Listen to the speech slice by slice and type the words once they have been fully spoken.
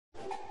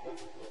Hello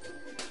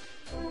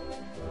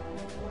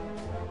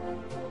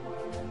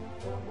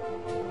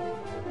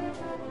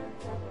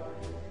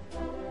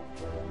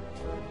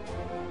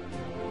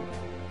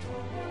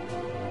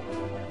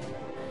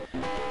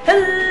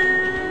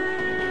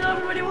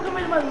everybody, welcome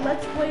back to my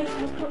Let's Play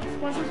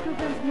Sponsor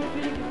Squarepants new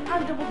video game.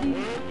 I'm Double D.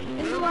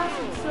 In the last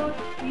episode,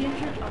 we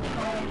entered another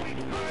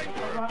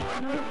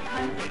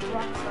kind of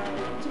rock star.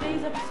 In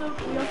today's episode,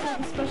 we also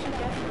have a special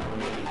guest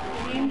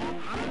named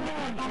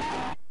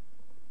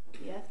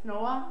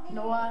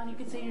Noah, you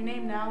can say your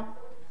name now.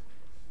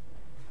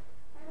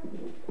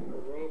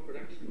 Hello,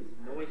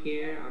 ProductionsNoah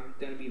here. I'm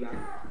gonna be back.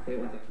 Wait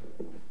 1 second.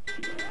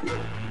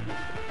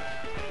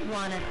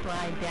 Wanna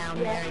slide down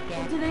there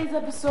again? In today's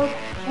episode,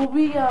 we'll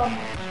be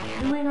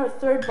doing our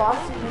third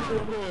boss in the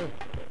game.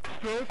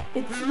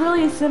 It's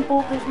really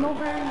simple. There's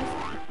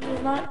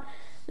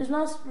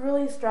not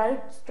really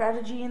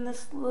strategy in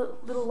this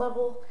little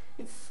level.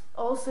 It's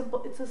all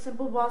simple. It's a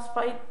simple boss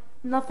fight.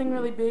 Nothing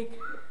really big.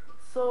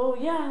 So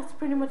yeah, that's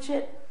pretty much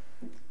it.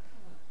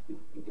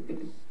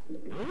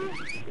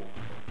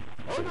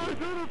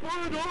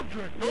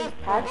 There's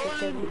Patrick,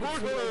 as you can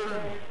see right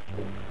there.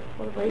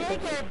 What a great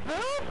picture.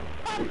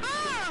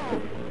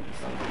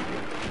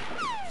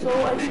 So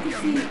as you can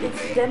see,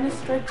 it's Dennis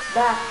Strikes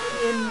Back,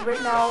 and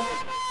right now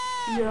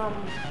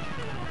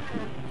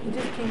he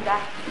just came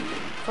back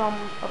from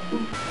a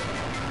boot.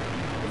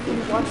 If you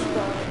watched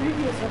the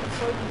previous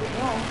episode, you would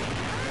know.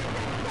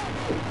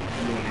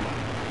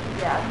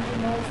 Yeah,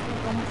 you know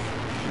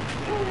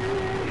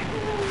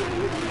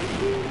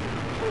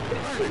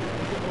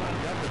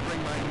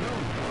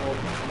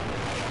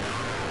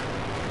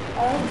I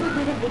also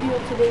did a video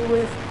today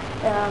with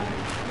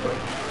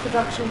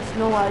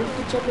ProductionsNoah. You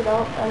can check it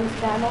out on his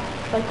channel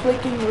by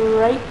clicking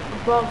right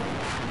above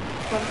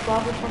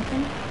Spongebob or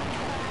something.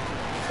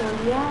 So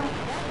yeah.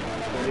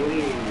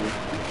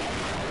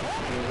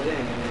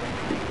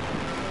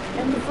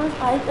 And the first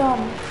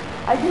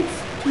I did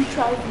 2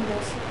 tries in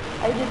this.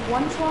 I did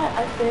 1 try,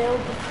 I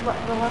failed.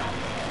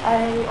 I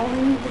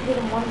only need to hit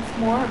him once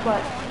more, but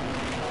I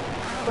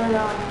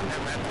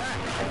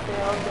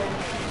failed and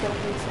he killed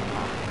me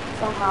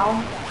somehow.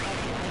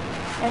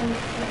 And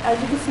as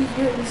you can see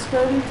here, he's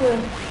starting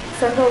to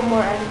send out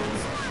more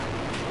enemies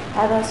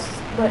at us,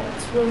 but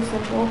it's really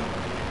simple.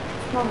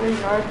 It's not very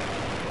hard.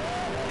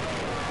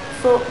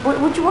 So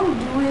what you want to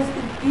do is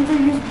either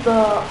use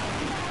the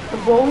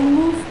bowling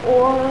move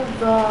or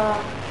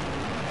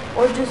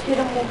just hit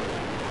him with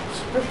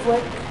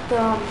reflect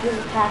his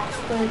attacks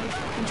that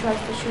he tries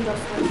to shoot us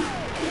with.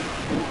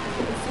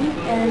 See?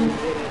 And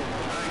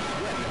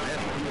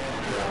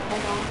I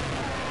know.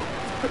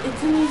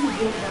 It's an easy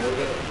game though.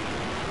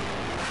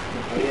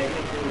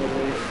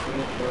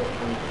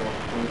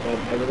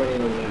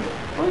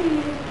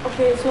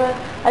 Okay, so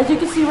as you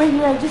can see right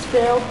here, I just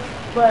failed,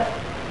 but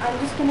I'm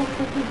just gonna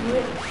quickly do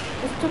it.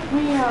 This took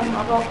me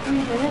about 3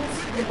 minutes,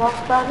 the boss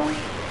battle. It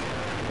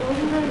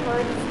wasn't very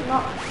hard. It's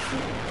not.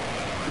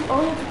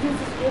 All you have to do is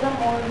just hit him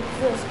or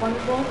use a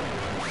Spongebob.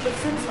 But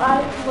since I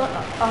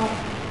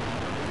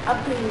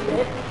upgraded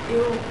it, it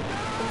will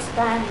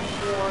expand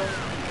more.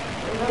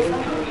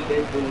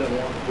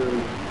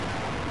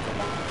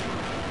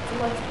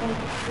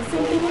 The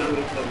same thing.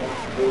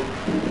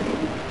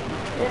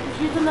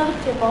 Here's another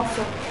tip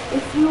also.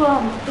 If you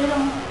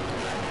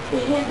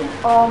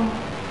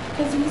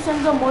because he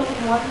sends out more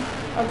than one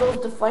of those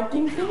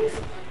deflecting things.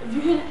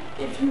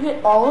 If you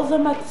hit all of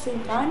them at the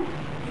same time,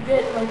 you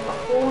get like a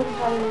whole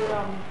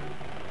entire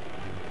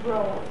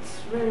row. It's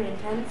very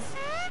intense.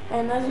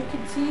 And as you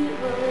can see,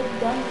 we're already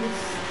done with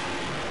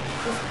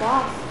this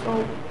boss. So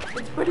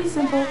it's pretty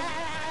simple.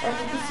 And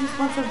you can see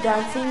spots of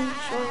dancing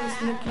showing his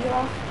Mickey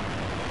off.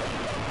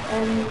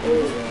 And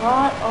there's a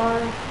lot,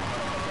 or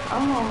I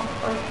don't know,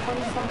 or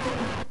 20 something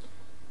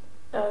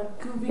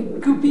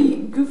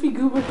goofy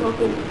goober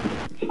token.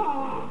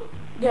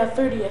 Yeah,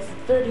 30th.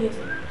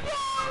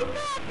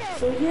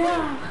 So yeah.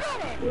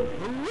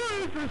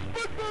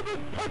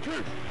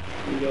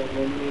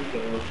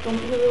 Don't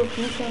be a little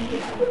piece on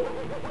this.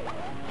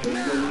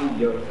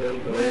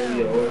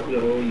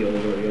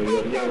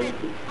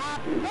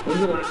 When's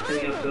the last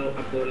time you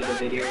uploaded a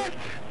video?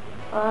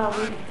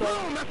 Week ago.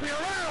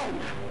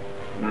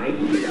 Nice.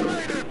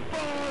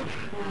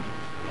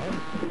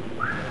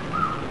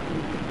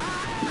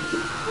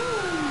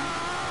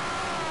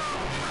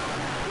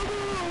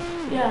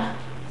 Yeah.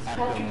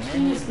 Patrick's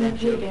being a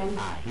sneaky again.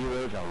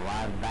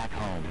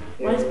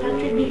 Why is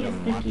Patrick being a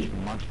sneaky?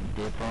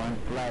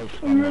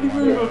 I'm ready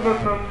for it.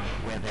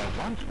 Where there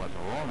once was a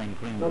rolling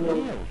green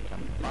field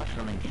and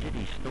bustling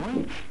city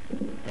streets,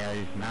 there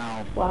is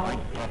now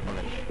bright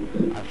purplish,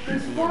 a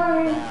city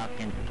dark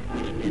and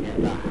twisted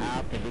in the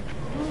heart of its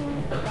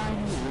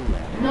tiny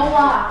ruler.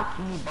 Noah!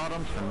 The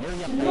bottom's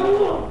familiar faces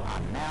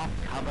are now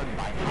covered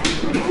by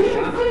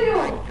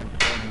controlling,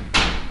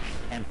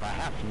 and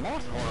perhaps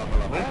most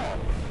horrible of all,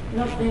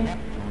 Nothing.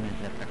 Neptune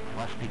is at the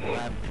crusty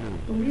crab tube,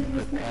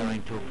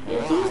 preparing to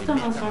Yeah, please tell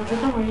us, Sandra,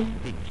 don't worry.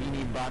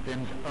 Bikini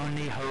Bottom's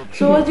only hope.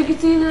 So as you can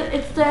see,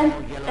 it's the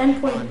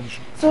end point.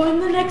 So in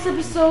the next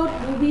episode,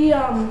 we'll be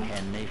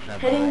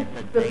heading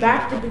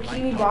back to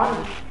Bikini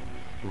Bottom,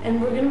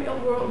 and we're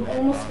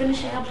almost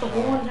finishing up the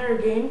whole entire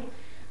game.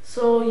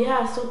 So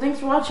yeah, so thanks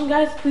for watching,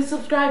 guys. Please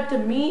subscribe to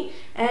me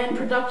and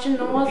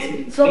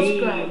ProductionNoah's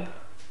subscribe.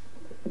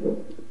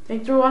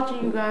 Thanks for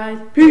watching, you guys.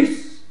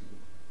 Peace.